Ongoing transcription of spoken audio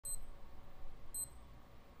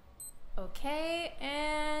Okay,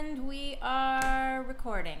 and we are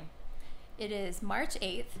recording. It is March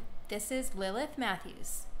 8th. This is Lilith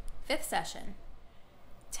Matthews, 5th session.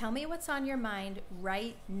 Tell me what's on your mind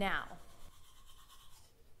right now.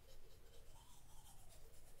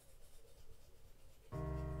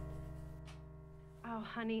 Oh,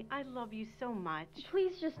 honey, I love you so much.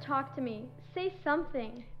 Please just talk to me. Say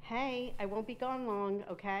something. Hey, I won't be gone long,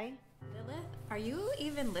 okay? Lilith, are you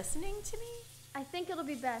even listening to me? I think it'll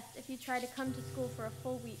be best if you try to come to school for a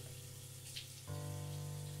full week.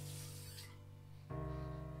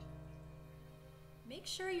 Make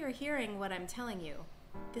sure you're hearing what I'm telling you.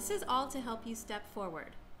 This is all to help you step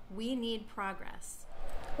forward. We need progress.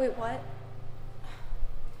 Wait, what?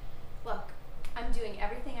 Look, I'm doing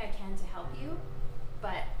everything I can to help you,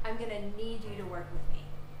 but I'm gonna need you to work with me.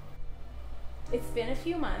 It's been a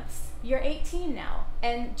few months. You're 18 now,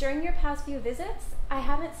 and during your past few visits, I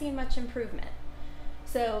haven't seen much improvement.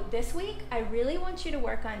 So this week, I really want you to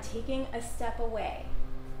work on taking a step away.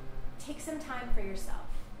 Take some time for yourself.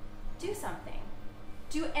 Do something.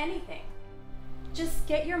 Do anything. Just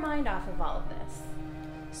get your mind off of all of this.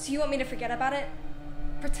 So you want me to forget about it?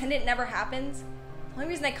 Pretend it never happened? The only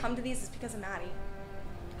reason I come to these is because of Maddie.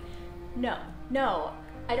 No,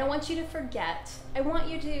 I don't want you to forget. I want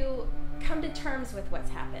you to come to terms with what's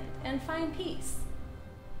happened and find peace.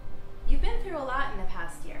 You've been through a lot in the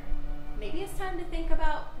past year. Maybe it's time to think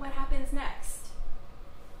about what happens next.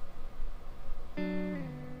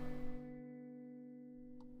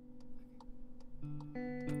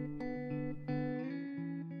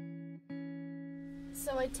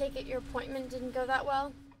 So I take it your appointment didn't go that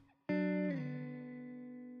well?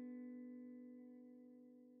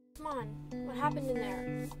 Come on, what happened in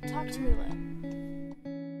there? Talk to me, Liv.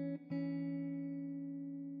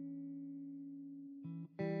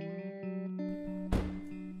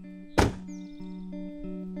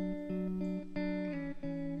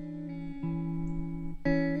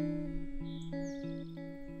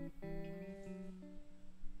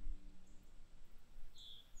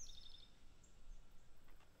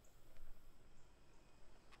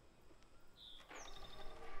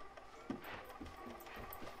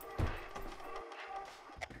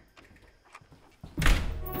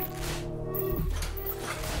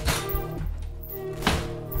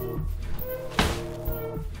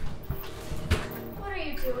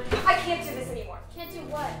 I can't do this anymore. Can't do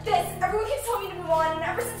what? This! Everyone keeps telling me to move on, and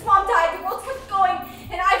ever since Mom died, the world's kept going,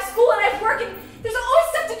 and I have school and I have work, and there's always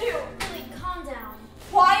stuff to do! Really, calm down.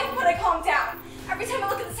 Why would I calm down? Every time I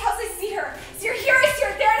look at this house, I see her. I see her here, I see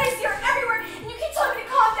her there, and I see her everywhere, and you keep telling me to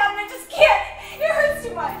calm down, and I just can't! It hurts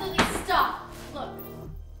too much! Lily, stop. Look,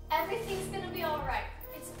 everything's gonna be alright.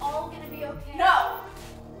 It's all gonna be okay. No!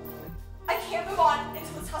 I can't move on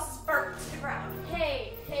until this house is burnt to the ground.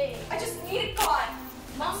 Hey. I just need it gone.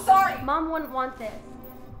 Mom, I'm sorry. Mom wouldn't want this.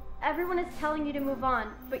 Everyone is telling you to move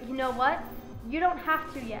on, but you know what? You don't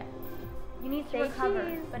have to yet. You need to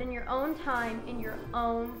recover, but in your own time, in your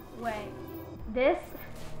own way. This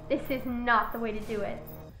is not the way to do it.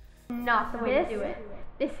 Not the way to do it.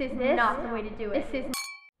 This is not the way to do it.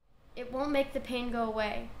 It won't make the pain go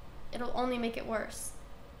away. It'll only make it worse.